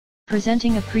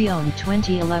Presenting a pre-owned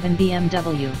 2011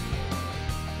 BMW.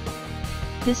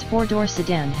 This four-door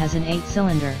sedan has an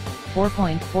 8-cylinder,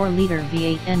 4.4-liter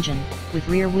V8 engine, with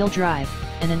rear-wheel drive,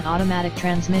 and an automatic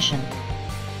transmission.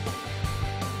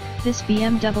 This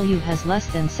BMW has less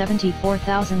than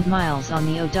 74,000 miles on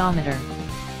the odometer.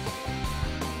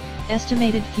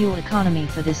 Estimated fuel economy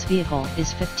for this vehicle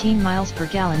is 15 miles per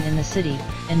gallon in the city,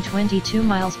 and 22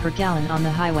 miles per gallon on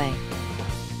the highway.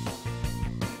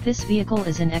 This vehicle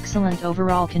is in excellent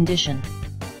overall condition.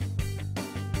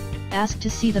 Ask to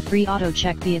see the free auto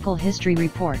check vehicle history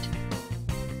report.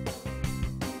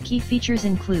 Key features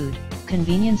include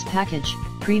convenience package,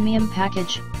 premium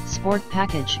package, sport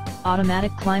package,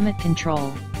 automatic climate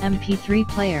control, MP3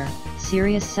 player,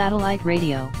 Sirius satellite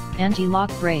radio, anti-lock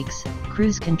brakes,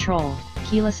 cruise control,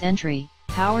 keyless entry,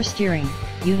 power steering,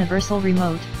 universal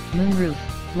remote, moonroof,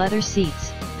 leather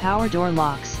seats, power door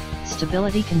locks,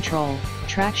 stability control,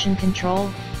 traction control,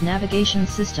 navigation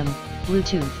system,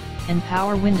 Bluetooth, and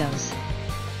power windows.